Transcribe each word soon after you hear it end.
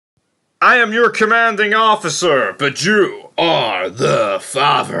I am your commanding officer, but you are the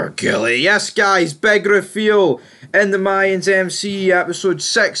father, Gilly. Yes, guys, big reveal in the Mayans MC, episode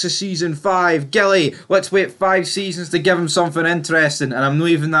 6 of season 5. Gilly, let's wait 5 seasons to give him something interesting, and I'm not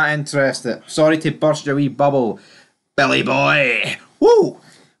even that interested. Sorry to burst your wee bubble, Billy boy. Woo!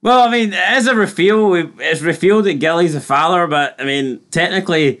 Well, I mean, it is a reveal. It's revealed that Gilly's the father, but, I mean,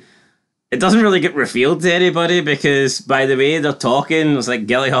 technically, it doesn't really get revealed to anybody because by the way they're talking, it's like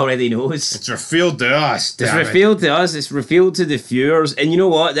Gilly already knows. It's revealed to us, It's revealed to us, it's revealed to the viewers. And you know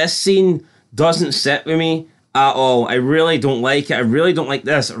what? This scene doesn't sit with me at all. I really don't like it. I really don't like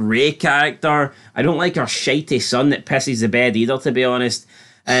this Ray character. I don't like her shitey son that pisses the bed either, to be honest.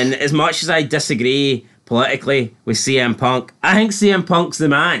 And as much as I disagree politically with CM Punk, I think CM Punk's the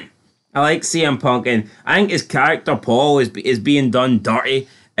man. I like CM Punk, and I think his character Paul is being done dirty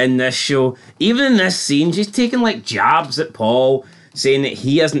in this show. Even in this scene, she's taking like jabs at Paul, saying that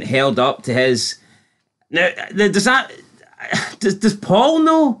he hasn't held up to his. Now, does Paul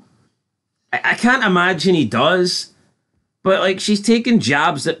know? I can't imagine he does. But like, she's taking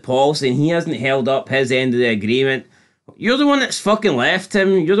jabs at Paul, saying he hasn't held up his end of the agreement. You're the one that's fucking left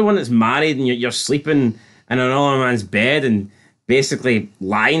him. You're the one that's married, and you're sleeping in another man's bed and basically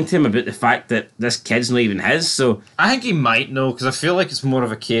lying to him about the fact that this kid's not even his. So I think he might know, because I feel like it's more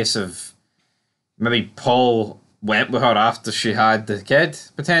of a case of maybe Paul went with her after she had the kid,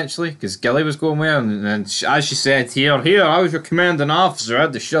 potentially, because Gilly was going with her, and as she said, here, I was your commanding officer, I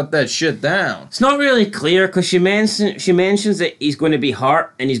had to shut that shit down. It's not really clear, because she mentions that he's going to be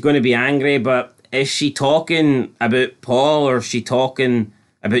hurt and he's going to be angry, but is she talking about Paul or is she talking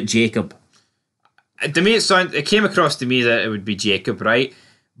about Jacob? To me, it came across to me that it would be Jacob, right?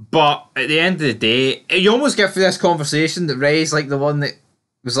 But at the end of the day, you almost get through this conversation that Ray's like the one that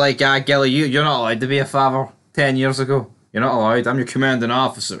was like, Gilly, you're not allowed to be a father 10 years ago. You're not allowed. I'm your commanding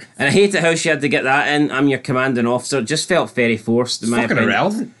officer. And I hate it how she had to get that in. I'm your commanding officer. It just felt very forced, in my opinion.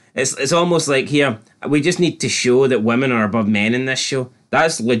 Irrelevant. It's almost like, here, we just need to show that women are above men in this show.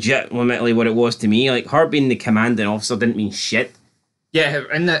 That's legitimately what it was to me. Like, her being the commanding officer didn't mean shit. Yeah,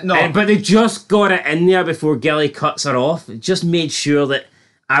 but they just got it in there before Gilly cuts her off. It just made sure that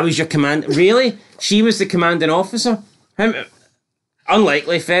I was your command. Really? She was the commanding officer?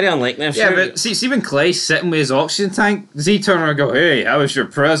 Unlikely, very unlikely. I'm sure. But see when Clay's sitting with his oxygen tank, does he turn around and go, hey, I was your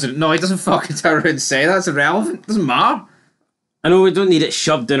president? No, he doesn't fucking turn around and say that. That's irrelevant. It doesn't matter. I know we don't need it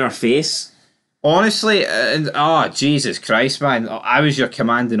shoved in our face. Honestly, Jesus Christ, man. I was your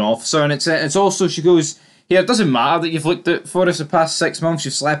commanding officer, and it's also, she goes, here, it doesn't matter that you've looked out for us the past 6 months,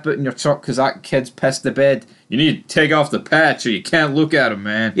 you've slept out in your truck because that kid's pissed the bed. You need to take off the patch or you can't look at him,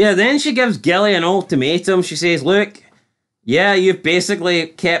 man. Yeah, then she gives Gilly an ultimatum. She says, look, yeah, you've basically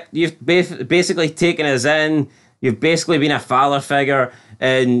taken us in, you've basically been a father figure,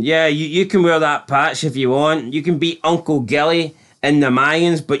 and yeah, you can wear that patch if you want, you can be Uncle Gilly in the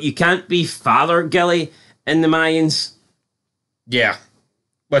Mayans, but you can't be Father Gilly in the Mayans. Yeah.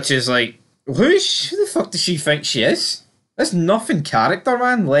 Which is like, who the fuck does she think she is? There's nothing character,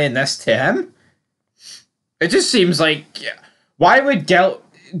 man, laying this to him. It just seems like, why would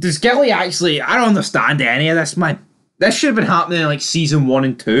does Gilly actually, I don't understand any of this, man. This should have been happening in like season 1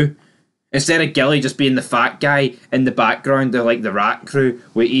 and 2. Instead of Gilly just being the fat guy in the background of like the Rat Crew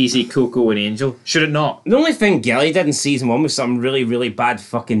with Easy, Coco and Angel. Should it not? The only thing Gilly did in season 1 was some really, really bad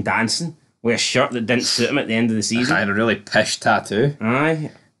fucking dancing with a shirt that didn't suit him at the end of the season. And a really pish tattoo.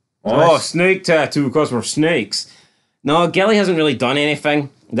 Aye. Oh, snake tattoo because we're snakes. No, Gilly hasn't really done anything.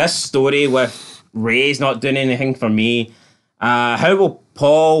 This story with Ray's not doing anything for me. How will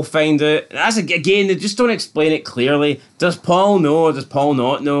Paul find out? That's again, they just don't explain it clearly. Does Paul know or does Paul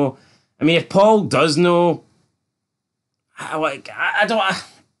not know? I mean, if Paul does know, I don't.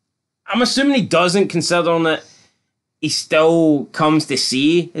 I'm assuming he doesn't, considering that he still comes to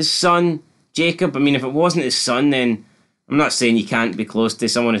see his son, Jacob. I mean, if it wasn't his son, then I'm not saying you can't be close to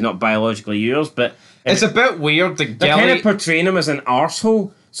someone who's not biologically yours, but it's a bit weird that they're kind of portraying him as an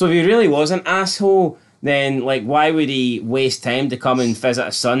arsehole. So if he really was an asshole, then like, why would he waste time to come and visit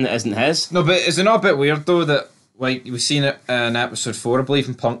a son that isn't his? No, but is it not a bit weird though that, like, we've seen it in episode 4, I believe,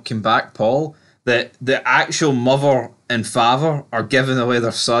 in Punk Came Back, Paul, that the actual mother and father are giving away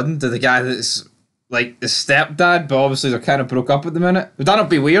their son to the guy that's like the stepdad, but obviously they're kind of broke up at the minute. Would that not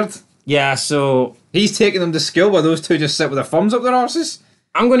be weird? Yeah, so he's taking them to school while those two just sit with their thumbs up their arses?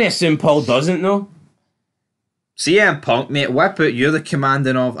 I'm going to assume Paul doesn't know. CM Punk, mate, whip out, you're the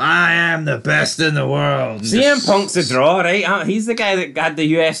commanding of, I am the best in the world. CM Punk's the draw, right? He's the guy that had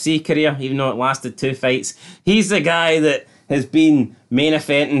the UFC career, even though it lasted 2 fights. He's the guy that has been main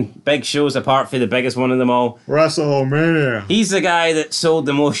eventing big shows apart from the biggest one of them all. WrestleMania. He's the guy that sold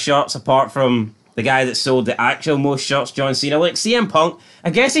the most shirts apart from the guy that sold the actual most shirts, John Cena. Like, CM Punk, I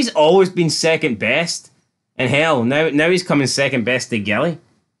guess he's always been second best. And hell, now he's coming second best to Gilly.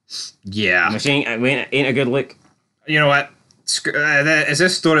 Yeah. Which ain't a good look. You know what? Is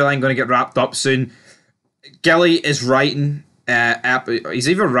this storyline going to get wrapped up soon? Gilly is writing... he's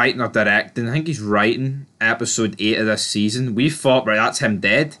either writing or directing. I think he's writing episode 8 of this season. We thought, right, that's him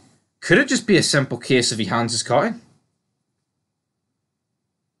dead. Could it just be a simple case of he hands his cut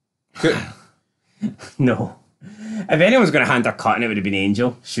in? No. If anyone's going to hand their cut in, it would have been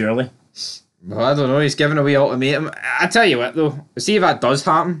Angel, surely. Well, I don't know. He's giving away ultimatum. I tell you what, though. See if that does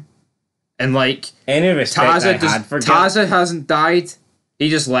happen. And, like... Any respect Taza hasn't died. He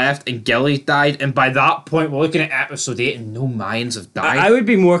just left, and Gilly died. And by that point, we're looking at episode 8, and no Mayans have died. I would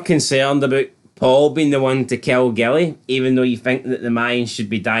be more concerned about Paul being the one to kill Gilly, even though you think that the Mayans should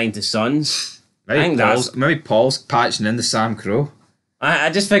be dying to sons. Maybe Paul's patching in the Sam Crow.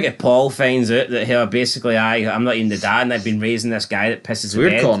 I just think if Paul finds out that I'm not even the dad, and I've been raising this guy that pisses me.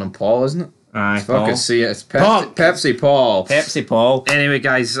 Weird calling him Paul, isn't it? Aye, Fucking see it. It's Pepsi Paul. Pepsi Paul. Anyway,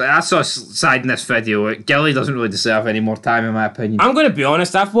 guys, that's us side in this video. Gilly doesn't really deserve any more time, in my opinion. I'm going to be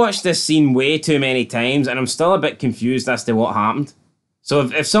honest, I've watched this scene way too many times, and I'm still a bit confused as to what happened. So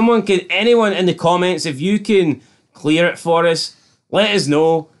if anyone in the comments, if you can clear it for us, let us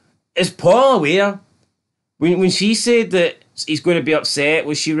know. Is Paul aware? When she said that he's going to be upset,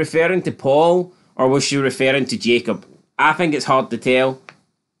 was she referring to Paul, or was she referring to Jacob? I think it's hard to tell.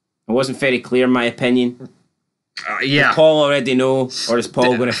 It wasn't very clear, in my opinion. Yeah. Does Paul already know, or is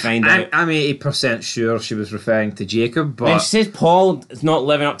Paul going to find out? I'm 80% sure she was referring to Jacob, but... When she says Paul is not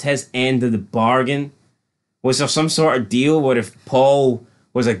living up to his end of the bargain, was there some sort of deal where if Paul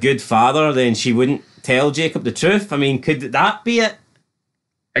was a good father, then she wouldn't tell Jacob the truth? I mean, could that be it?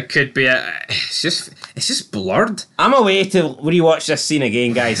 It could be it. It's just blurred. I'm away to rewatch this scene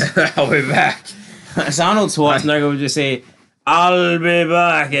again, guys. I'll be back. As Arnold Schwarzenegger would just say... I'll be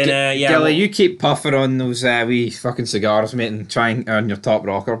back in Gilly, you keep puffing on those wee fucking cigars, mate, and try and earn your top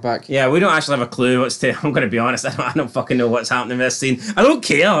rocker back. Yeah, we don't actually have a clue what's to... I'm going to be honest, I don't fucking know what's happening in this scene. I don't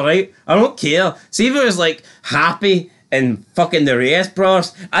care, right? I don't care. See if it was, like, Happy and fucking the Reyes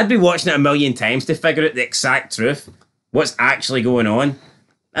Bros, I'd be watching it a million times to figure out the exact truth. What's actually going on.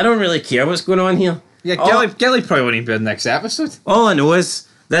 I don't really care what's going on here. Yeah, Gilly probably won't even be in the next episode. All I know is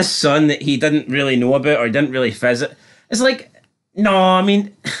this son that he didn't really know about or didn't really visit. It's like... No, I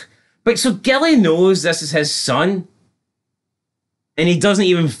mean, but so Gilly knows this is his son, and he doesn't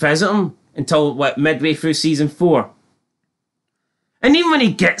even visit him until, midway through season 4. And even when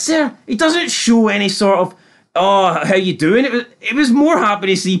he gets there, he doesn't show any sort of, oh, how you doing? It was more happy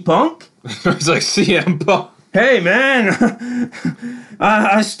to see Punk. It's like, CM Punk. Hey, man,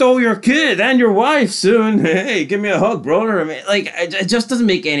 I stole your kid and your wife soon. Hey, give me a hug, brother. I mean, like, it just doesn't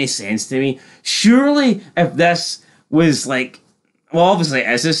make any sense to me. Surely, if this was, like, well, obviously it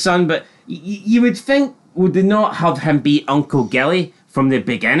is his son, but you would think, would they not have him be Uncle Gilly from the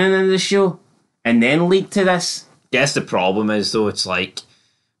beginning of the show and then lead to this? Guess the problem is, though, it's like...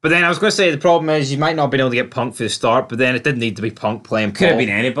 But then I was going to say, the problem is you might not have been able to get Punk for the start, but then it didn't need to be Punk playing Paul. Could have been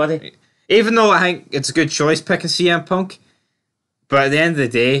anybody. Even though I think it's a good choice picking CM Punk, but at the end of the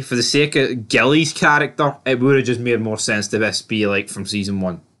day, for the sake of Gilly's character, it would have just made more sense to this be, like, from season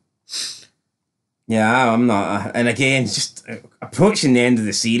 1. Yeah, I'm not. And again, just approaching the end of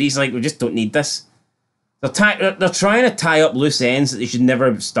the series, like, we just don't need this. They're trying to tie up loose ends that they should never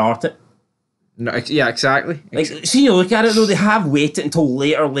have started. No, yeah, exactly. Like, see, you look at it, though, they have waited until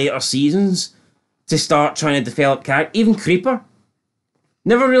later seasons to start trying to develop character. Even Creeper.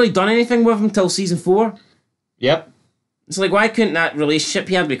 Never really done anything with him until season 4. Yep. It's like, why couldn't that relationship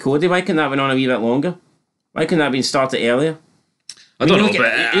he had with Cody, why couldn't that have been on a wee bit longer? Why couldn't that have been started earlier? I don't know,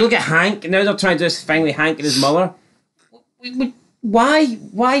 but... You look at Hank, now they're trying to do this thing with Hank and his mother.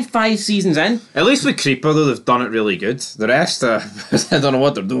 Why 5 seasons in? At least with Creeper, though, they've done it really good. The rest, I don't know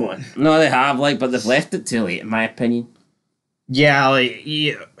what they're doing. No, they have, but they've left it too late, in my opinion. Yeah, like,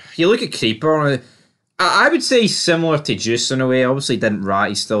 you look at Creeper, I would say similar to Juice in a way. Obviously didn't rat,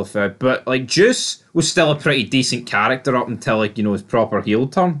 he's still fair, but, like, Juice was still a pretty decent character up until, like, his proper heel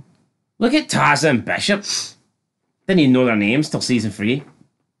turn. Look at Taza and Bishop. Didn't even know their names till season 3.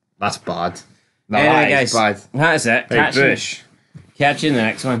 That's bad. No, Anyway, that is guys, bad. that is it. Hey, Bush. Catch you in the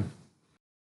next one.